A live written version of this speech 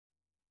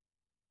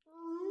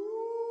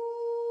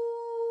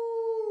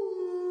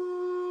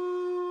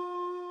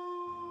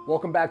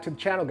Welcome back to the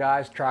channel,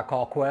 guys. Track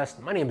Call Quest.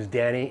 My name is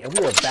Danny, and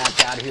we are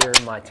back out here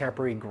in my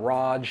temporary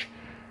garage.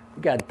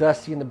 We got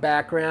Dusty in the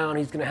background.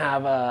 He's going to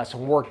have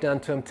some work done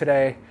to him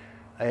today.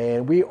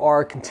 And we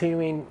are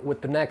continuing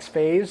with the next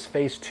phase,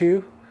 phase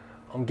 2.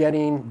 I'm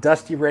getting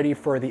Dusty ready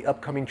for the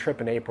upcoming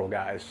trip in April,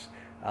 guys.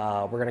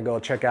 We're going to go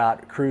check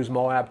out Cruise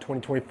Moab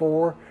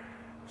 2024.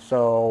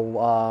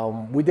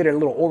 So we did a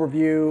little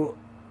overview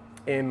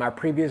in my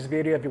previous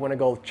video. If you want to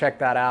go check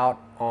that out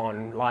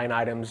on line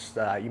items,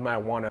 you might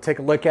want to take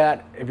a look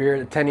at if you're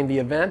attending the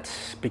event,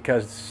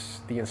 because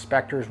the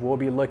inspectors will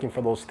be looking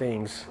for those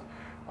things.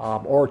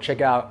 Or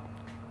check out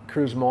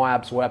Cruise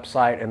Moab's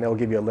website and they'll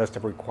give you a list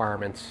of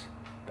requirements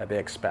that they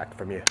expect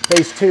from you.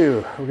 Phase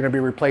 2, we're going to be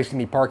replacing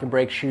the parking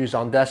brake shoes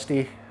on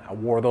Dusty. I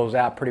wore those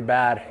out pretty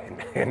bad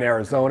in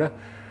Arizona.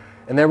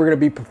 And then we're going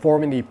to be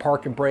performing the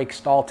parking brake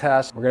stall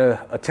test. We're going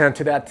to attend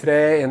to that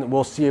today, and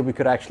we'll see if we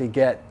could actually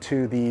get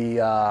to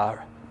the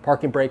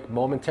parking brake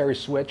momentary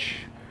switch.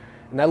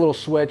 And that little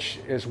switch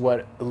is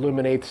what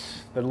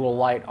illuminates the little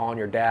light on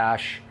your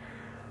dash.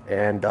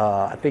 And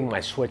I think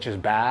my switch is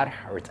bad,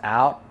 or it's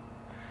out.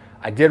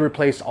 I did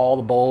replace all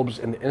the bulbs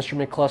in the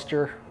instrument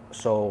cluster,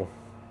 so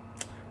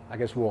I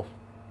guess we'll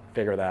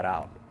figure that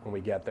out when we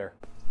get there.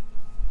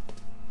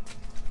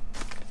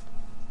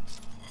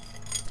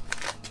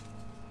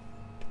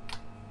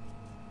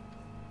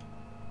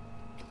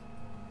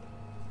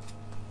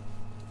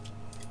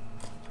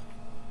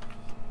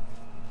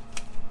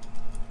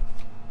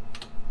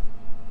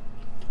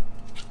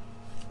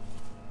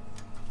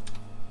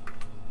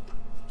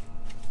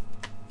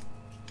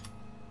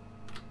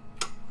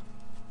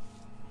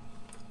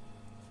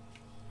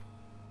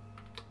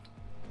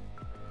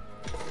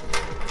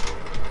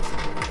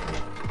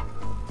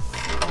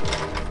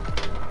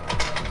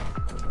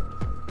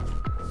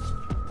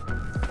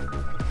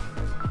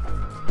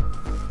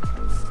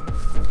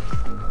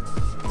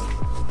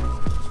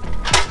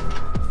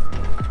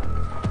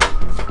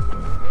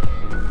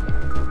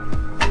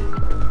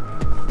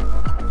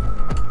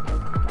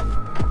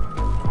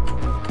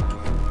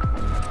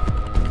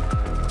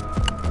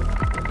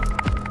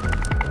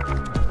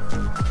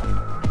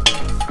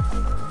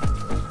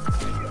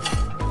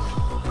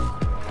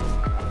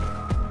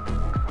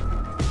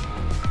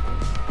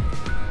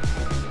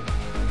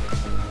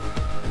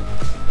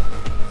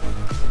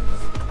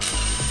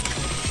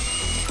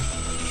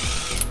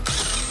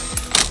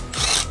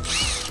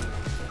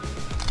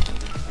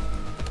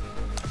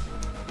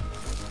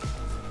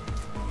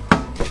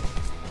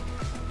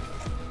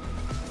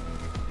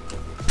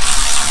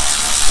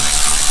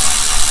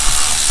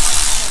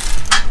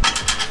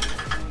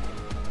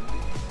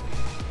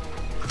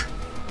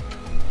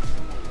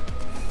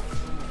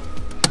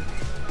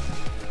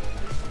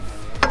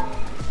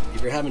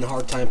 If you're having a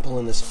hard time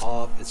pulling this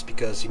off, it's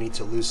because you need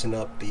to loosen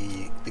up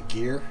the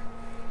gear,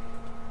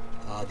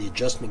 the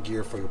adjustment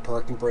gear for your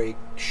parking brake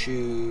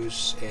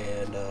shoes,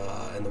 and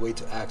the way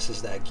to access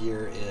that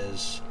gear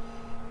is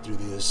through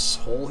this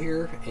hole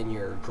here in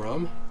your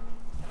drum.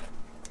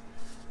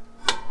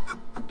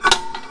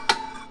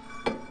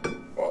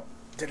 Oh,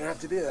 didn't have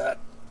to do that.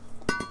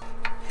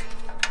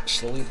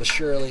 Slowly but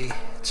surely,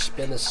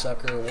 spin this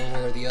sucker one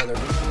way or the other.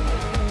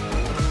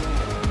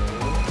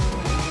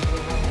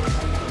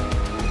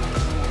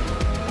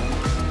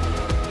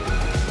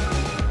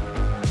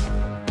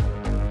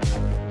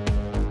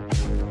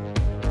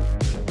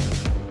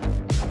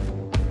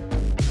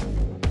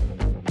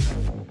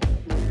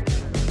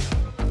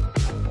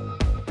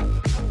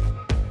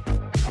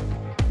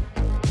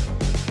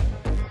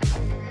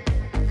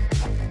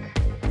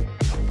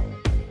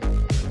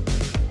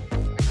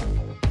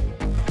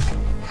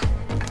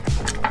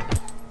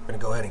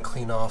 Go ahead and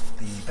clean off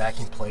the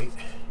backing plate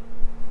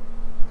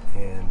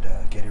and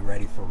get it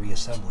ready for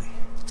reassembly.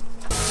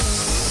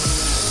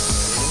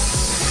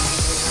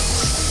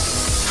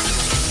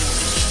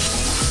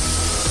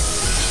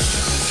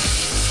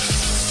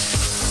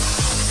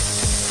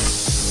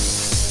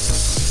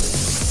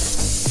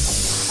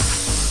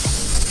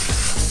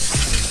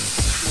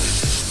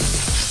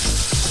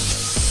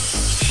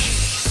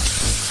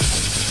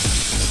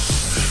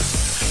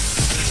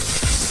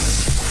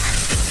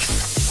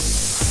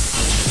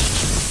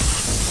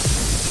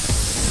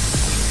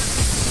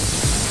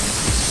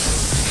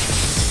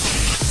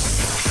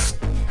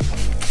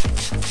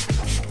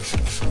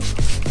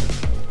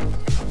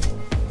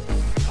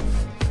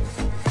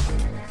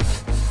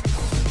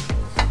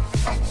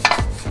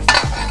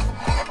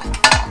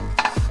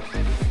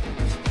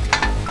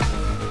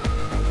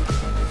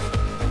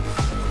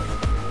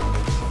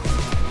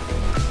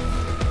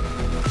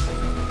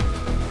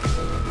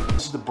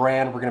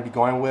 Brand we're going to be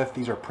going with.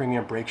 These are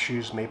premium brake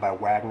shoes made by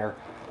Wagner.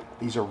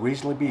 These are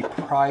reasonably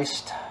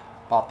priced.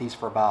 Bought these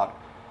for about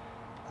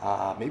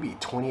maybe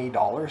 $28.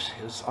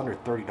 It was under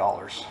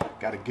 $30.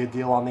 Got a good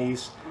deal on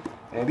these,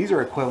 and these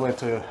are equivalent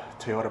to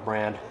Toyota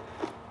brand.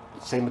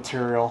 Same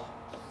material,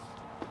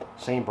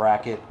 same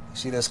bracket.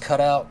 See this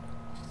cutout?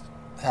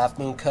 Half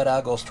moon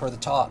cutout goes toward the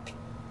top,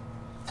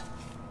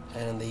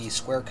 and the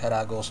square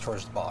cutout goes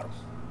towards the bottom.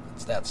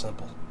 It's that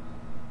simple.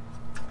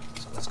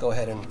 So let's go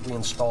ahead and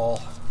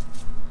reinstall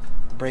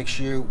the brake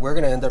shoe. We're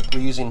going to end up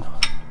reusing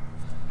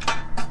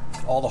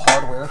all the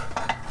hardware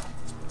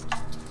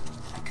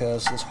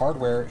because this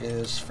hardware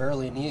is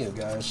fairly new,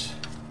 guys.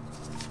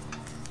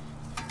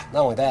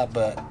 Not only that,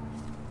 but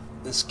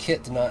this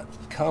kit did not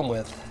come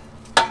with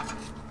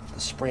the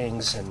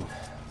springs and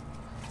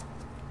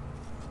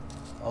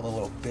all the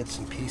little bits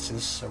and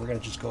pieces, so we're going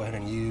to just go ahead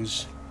and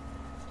use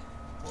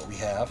what we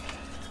have.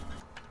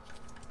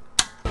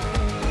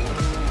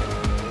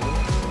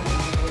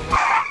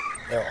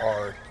 There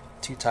are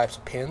two types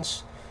of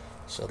pins.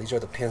 So these are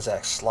the pins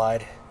that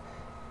slide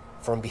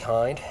from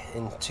behind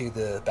into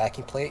the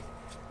backing plate.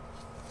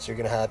 So you're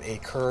going to have a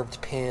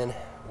curved pin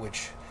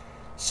which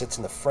sits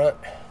in the front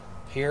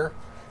here,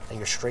 and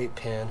your straight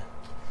pin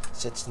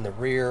sits in the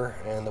rear.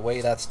 And the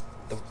way that's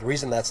the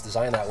reason that's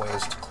designed that way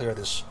is to clear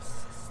this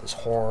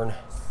horn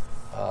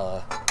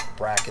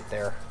bracket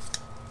there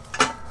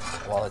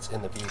while it's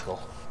in the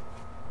vehicle,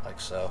 like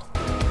so.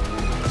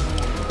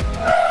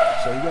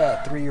 So you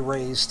got 3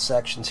 raised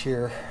sections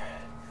here,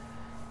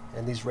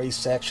 and these raised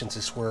sections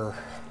is where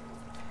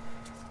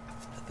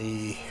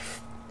the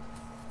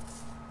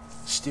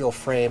steel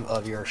frame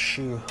of your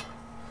shoe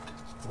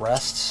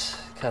rests.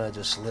 Kind of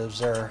just lives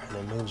there and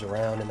it moves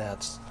around, and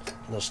that's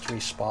in those 3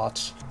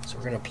 spots. So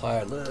we're going to apply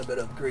a little bit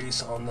of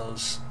grease on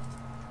those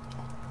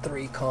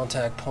 3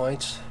 contact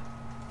points,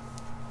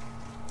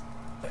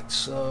 like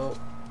so.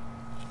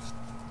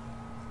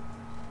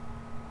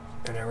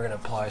 And then we're going to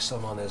apply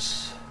some on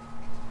this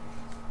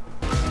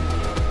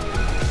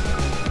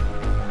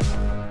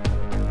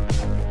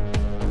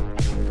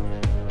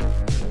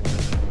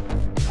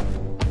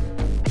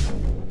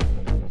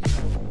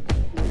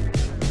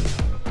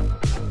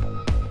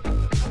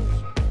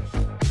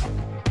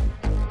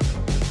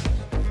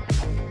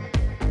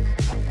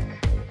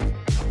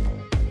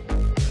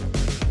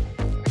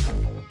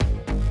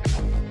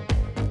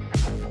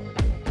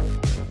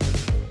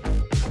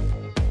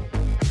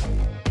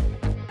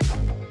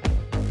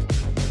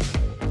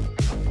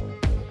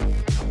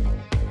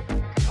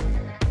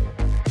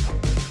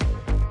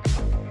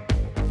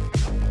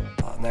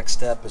next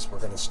step is we're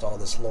going to install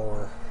this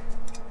lower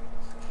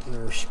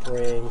rear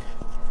spring.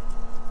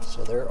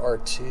 So there are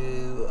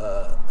 2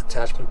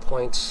 attachment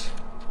points.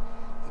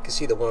 You can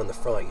see the one on the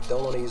front. You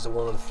don't want to use the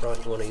one on the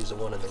front, you want to use the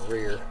one in the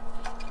rear.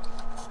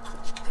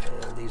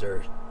 And these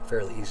are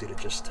fairly easy to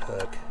just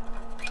hook.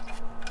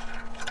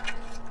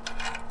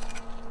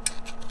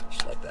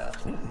 Just like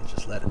that. And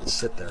just let it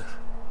sit there,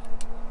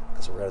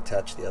 because we're going to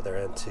attach the other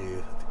end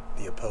to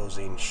the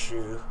opposing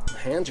shoe. My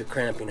hands are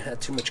cramping. I had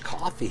too much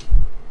coffee.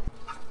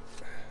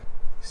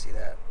 See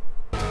that?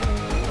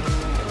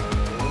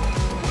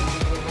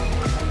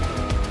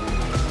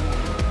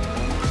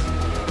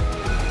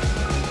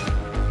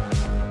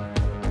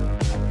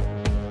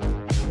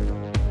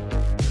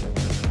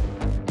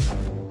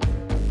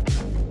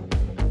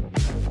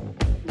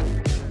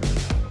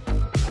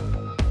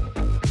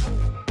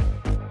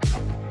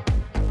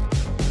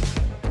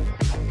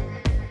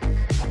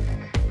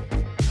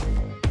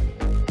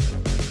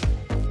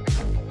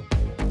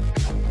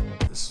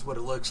 This is what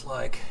it looks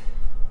like.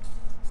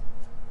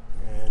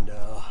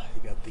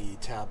 You got the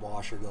tab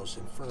washer goes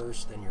in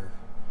first, then your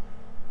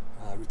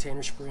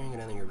retainer spring, and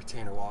then your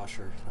retainer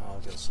washer. All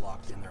gets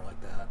locked in there like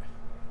that.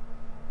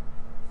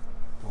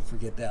 Don't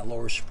forget that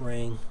lower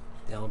spring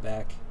down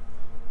back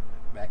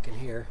in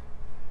here.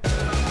 I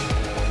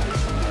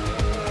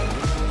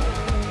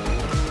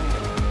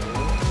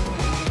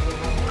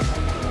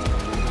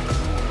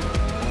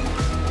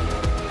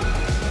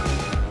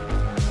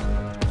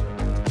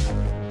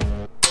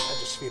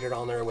just feed it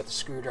on there with the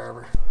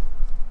screwdriver.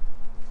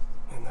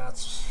 And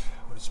that's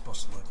what it's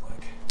supposed to look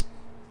like.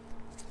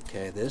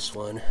 Okay, this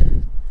one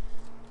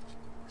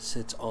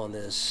sits on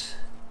this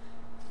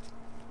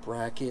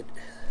bracket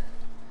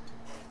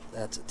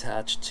that's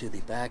attached to the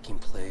backing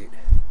plate,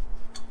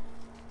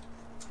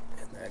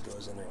 and that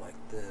goes in there like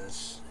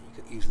this.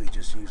 You could easily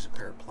just use a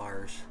pair of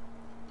pliers.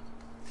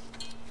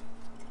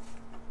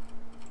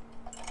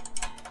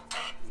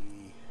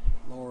 The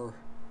lower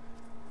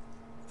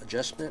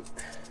adjustment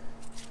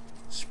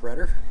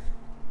spreader.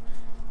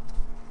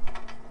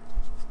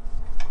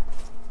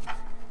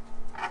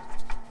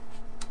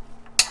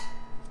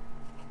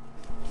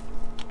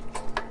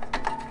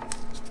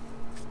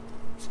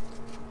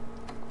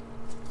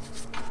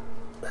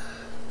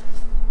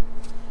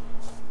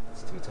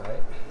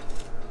 Tight.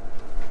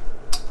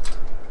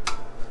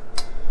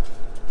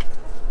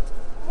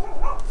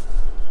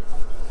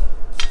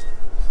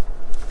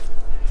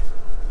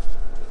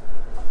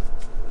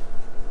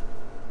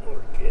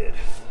 We're good.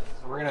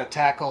 So we're gonna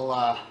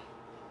tackle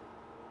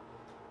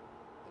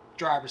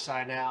driver's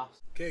side now.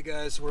 Okay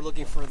guys, we're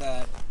looking for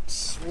that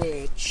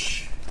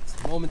switch.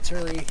 It's a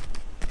momentary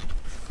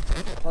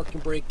parking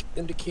brake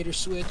indicator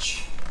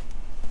switch,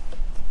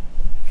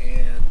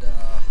 and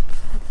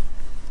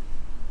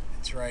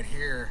it's right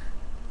here.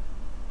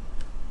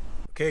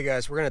 Okay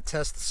guys, we're gonna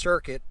test the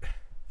circuit.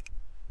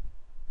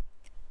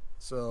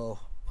 So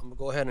I'm gonna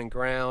go ahead and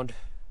ground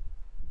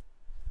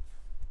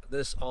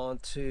this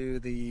onto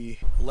the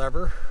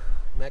lever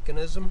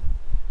mechanism,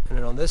 and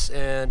then on this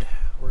end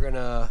we're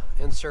gonna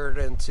insert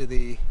it into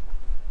the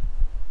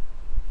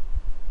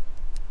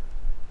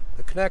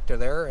connector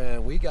there,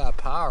 and we got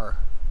power.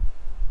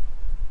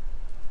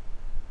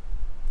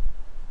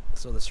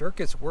 So the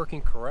circuit's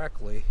working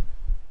correctly.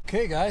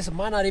 Okay guys, it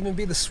might not even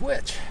be the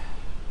switch,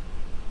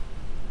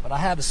 but I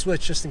have a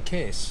switch just in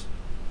case.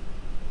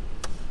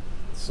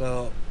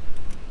 So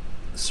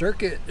the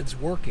circuit is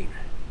working.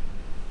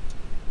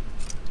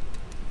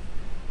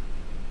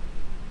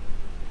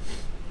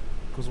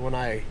 Because when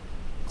I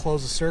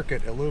close the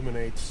circuit, it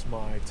illuminates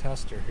my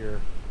tester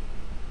here.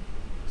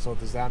 So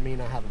does that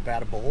mean I have a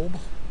bad bulb?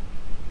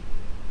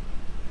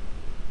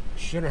 I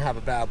shouldn't have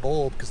a bad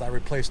bulb because I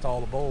replaced all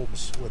the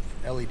bulbs with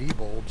LED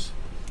bulbs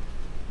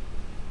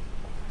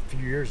a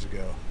few years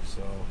ago.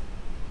 So,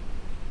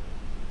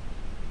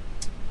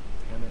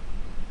 damn it.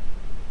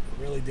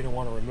 I really didn't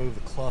want to remove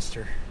the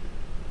cluster.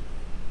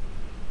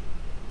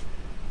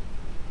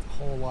 A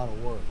whole lot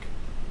of work.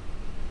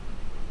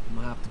 I'm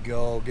gonna have to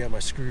go get my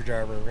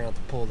screwdriver. We're gonna have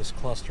to pull this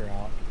cluster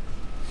out.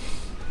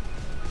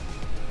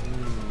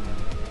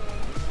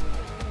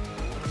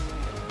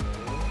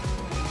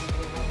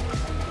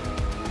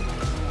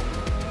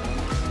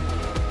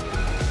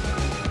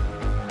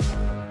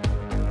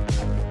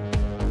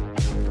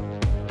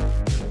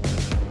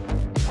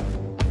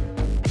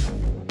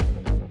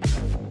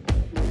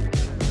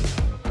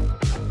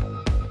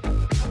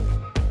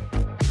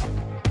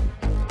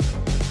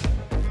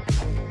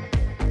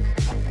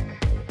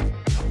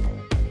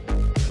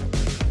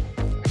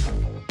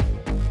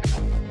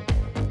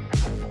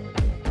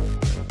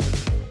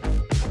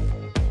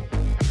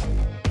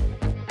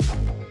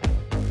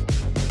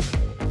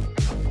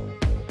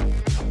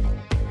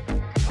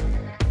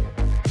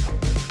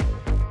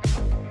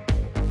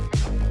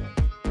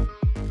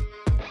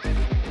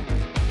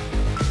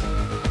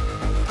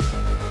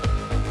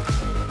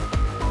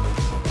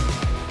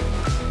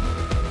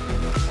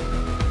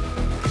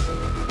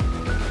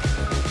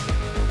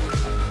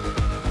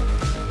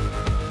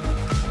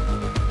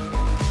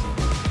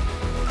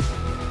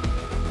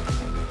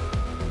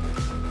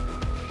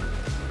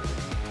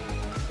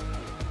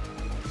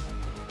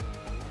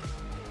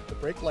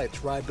 Brake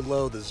light's right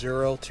below the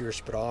 0 to your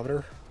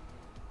speedometer,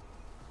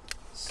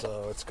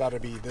 so it's got to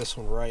be this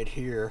one right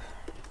here.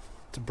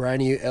 It's a brand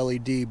new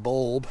LED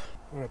bulb.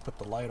 I'm going to put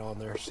the light on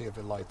there, see if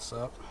it lights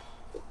up.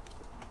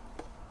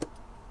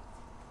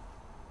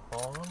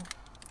 On.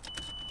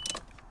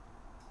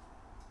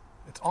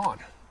 It's on.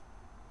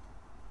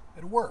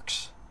 It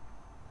works.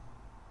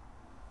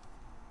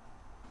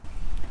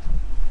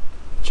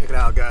 Check it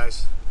out,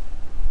 guys.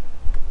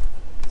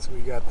 So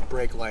we got the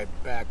brake light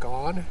back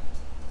on.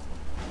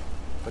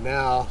 But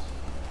now,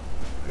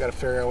 we got to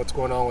figure out what's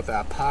going on with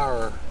that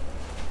power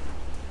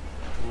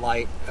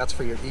light. That's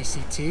for your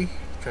ECT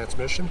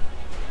transmission.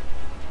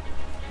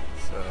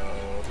 So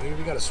maybe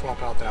we got to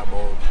swap out that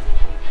bulb.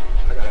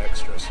 I got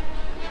extras.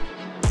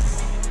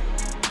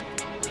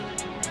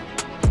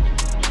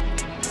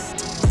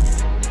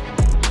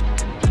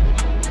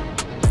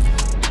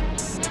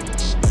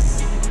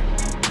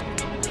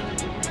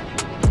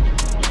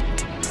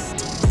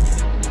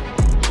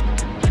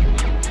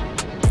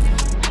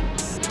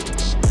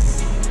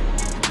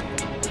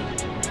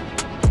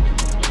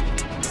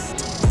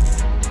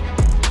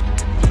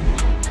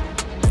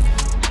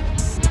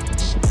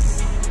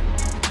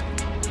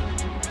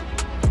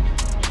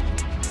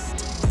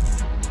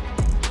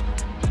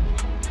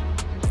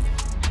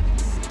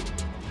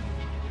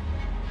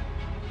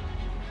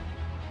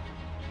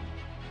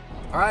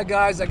 Alright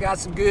guys, I got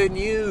some good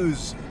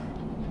news.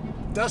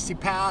 Dusty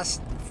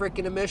passed the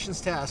freaking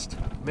emissions test.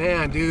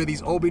 Man, dude,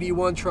 these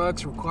OBD1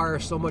 trucks require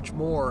so much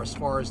more as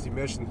far as the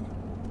emission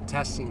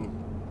testing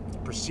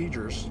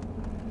procedures.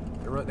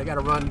 They got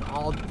to run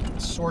all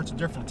sorts of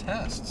different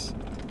tests.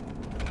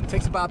 It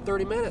takes about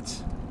 30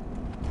 minutes.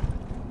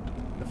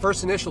 The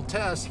first initial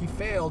test, he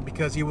failed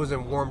because he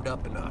wasn't warmed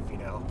up enough, you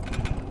know.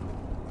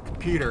 The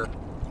computer,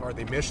 or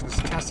the emissions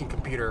testing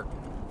computer,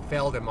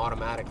 failed him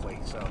automatically,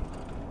 so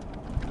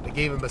they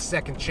gave him a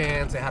second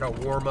chance. They had to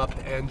warm up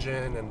the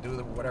engine and do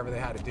whatever they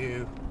had to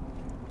do.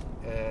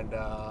 And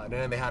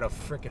then they had to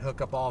freaking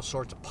hook up all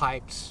sorts of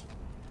pipes.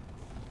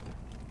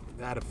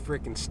 They had to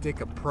freaking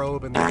stick a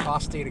probe in the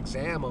prostate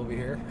exam over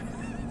here.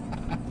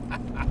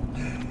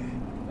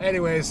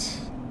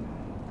 Anyways,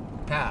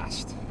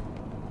 passed.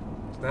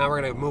 So now we're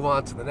going to move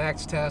on to the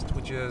next test,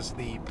 which is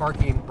the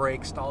parking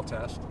brake stall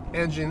test.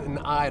 Engine in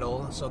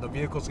idle, so the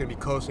vehicle's going to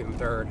be coasting in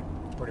third,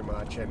 pretty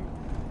much. And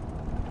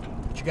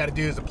what you got to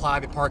do is apply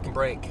the parking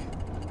brake,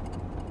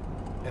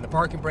 and the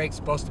parking brake's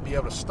supposed to be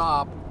able to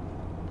stop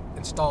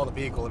and stall the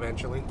vehicle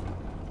eventually.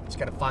 Just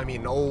got to find me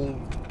an old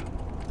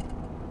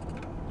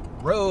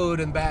road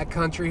in back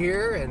country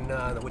here,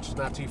 and which is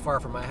not too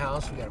far from my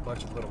house. We got a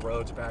bunch of little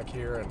roads back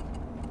here, and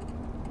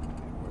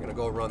we're gonna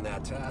go run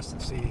that test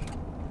and see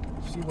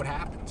what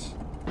happens.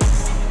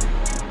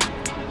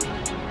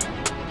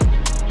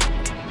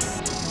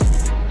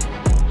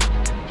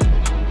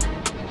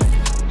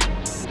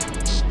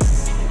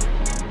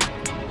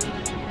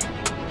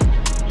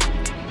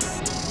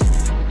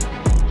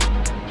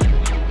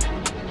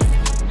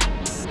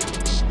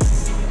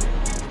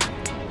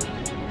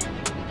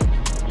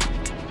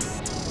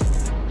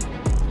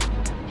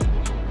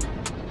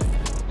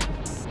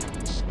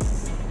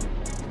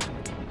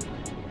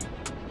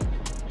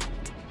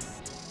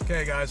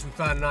 Okay guys, we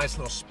found a nice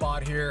little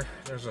spot here.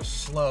 There's a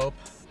slope,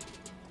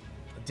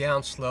 a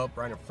down slope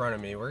right in front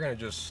of me. We're gonna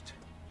just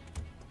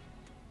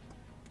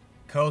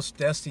coast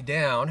Dusty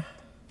down.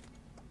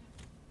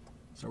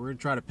 So we're gonna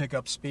try to pick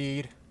up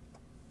speed,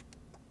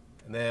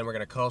 and then we're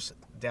gonna coast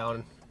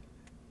down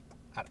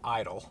at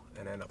idle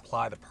and then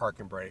apply the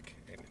parking brake,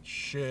 and it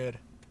should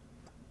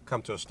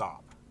come to a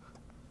stop.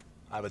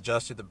 I've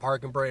adjusted the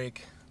parking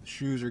brake, the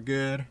shoes are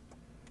good.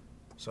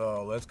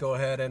 So let's go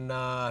ahead and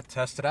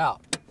test it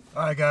out.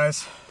 All right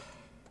guys,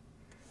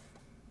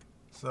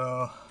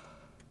 so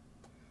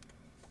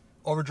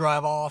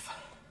overdrive off.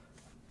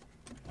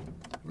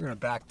 We're gonna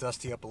back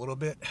Dusty up a little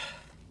bit.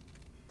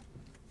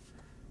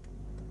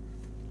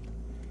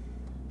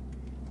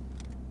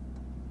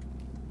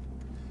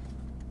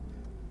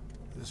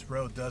 This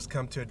road does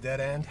come to a dead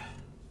end,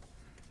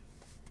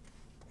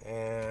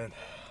 and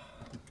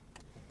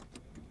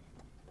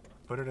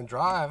put it in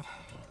drive.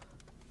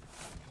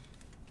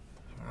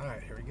 All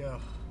right, here we go.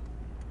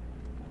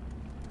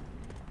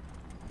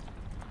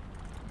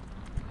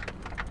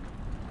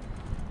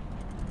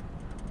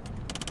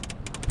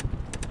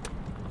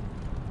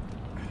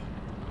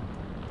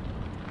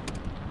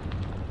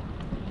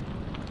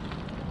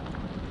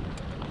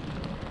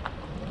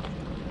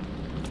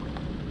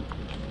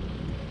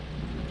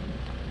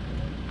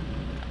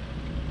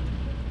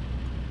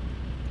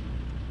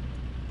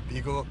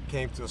 Vehicle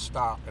came to a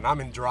stop, and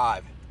I'm in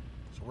drive,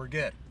 so we're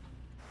good.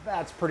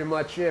 That's pretty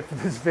much it for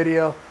this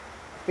video.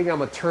 I think I'm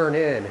gonna turn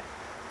in.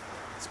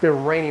 It's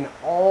been raining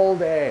all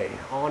day,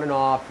 on and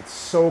off. It's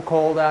so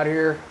cold out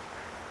here.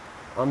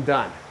 I'm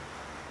done.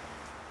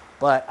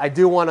 But I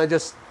do want to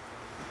just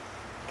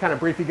kind of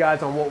brief you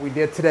guys on what we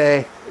did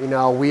today. You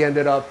know, we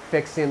ended up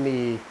fixing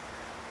the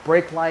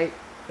brake light,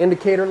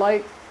 indicator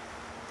light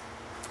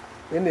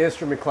in the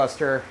instrument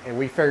cluster, and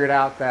we figured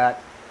out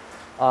that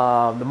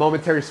the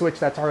momentary switch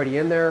that's already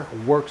in there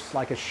works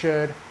like it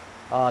should.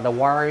 The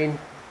wiring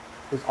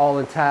is all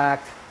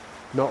intact,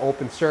 no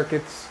open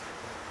circuits.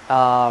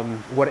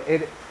 What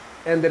it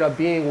ended up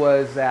being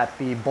was that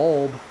the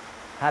bulb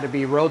had to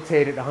be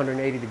rotated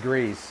 180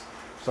 degrees.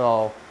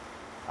 So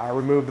I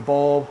removed the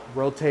bulb,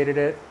 rotated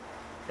it,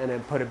 and then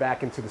put it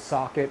back into the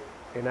socket,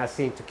 and that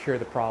seemed to cure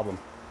the problem.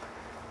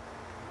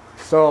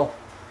 So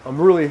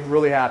I'm really,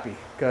 really happy,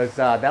 because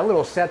that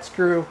little set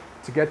screw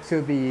to get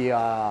to the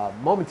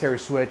momentary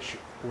switch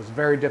was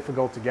very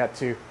difficult to get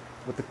to,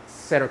 with the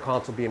center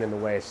console being in the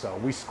way. So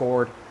we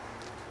scored.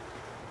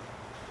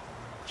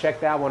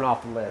 Check that one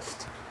off the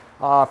list.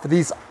 For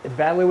these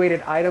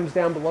evaluated items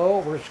down below,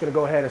 we're just going to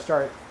go ahead and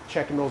start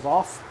checking those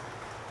off.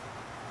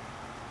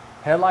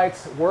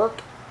 Headlights work.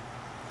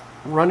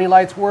 Running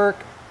lights work.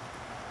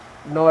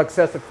 No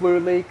excessive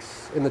fluid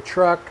leaks in the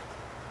truck.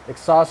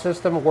 Exhaust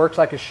system works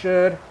like it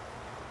should.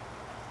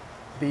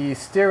 The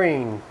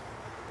steering,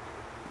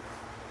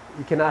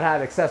 you cannot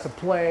have excessive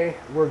play.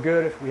 We're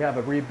good. We have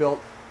a rebuilt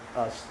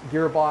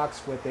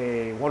gearbox with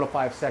a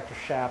 105 sector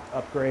shaft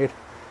upgrade.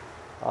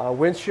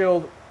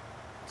 Windshield,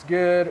 it's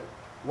good.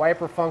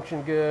 Wiper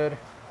function good.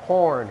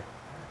 Horn.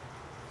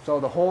 So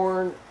the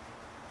horn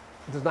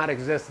does not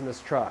exist in this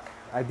truck.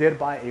 I did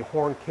buy a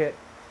horn kit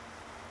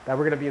that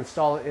we're going to be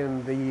installing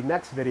in the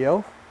next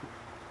video.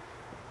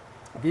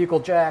 Vehicle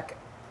jack.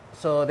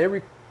 So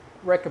they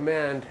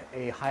recommend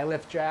a high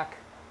lift jack.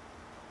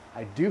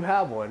 I do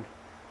have one,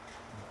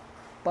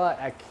 but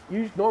I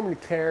normally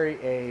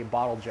carry a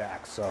bottle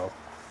jack, so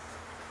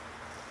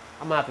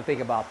I'm gonna have to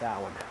think about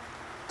that one.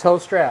 Toe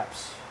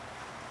straps.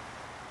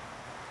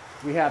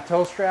 We have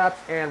toe straps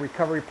and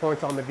recovery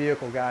points on the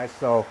vehicle, guys,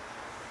 so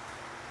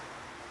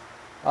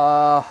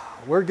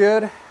we're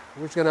good.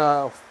 We're just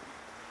gonna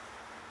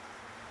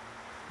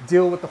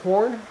deal with the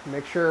horn,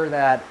 make sure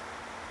that,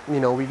 you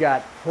know, we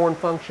got horn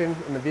function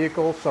in the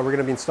vehicle, so we're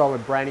gonna be installing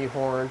a brand new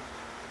horn.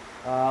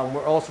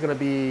 We're also gonna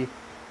be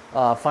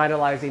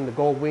finalizing the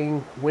gold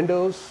wing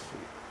windows.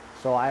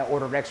 So I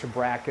ordered extra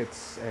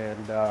brackets,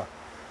 and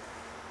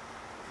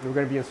we're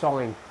going to be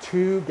installing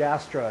 2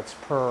 gas struts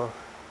per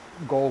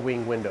gold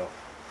wing window.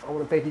 I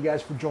want to thank you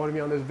guys for joining me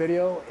on this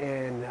video,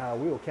 and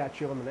we will catch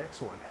you on the next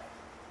one.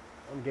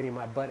 I'm getting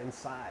my butt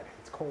inside.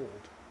 It's cold.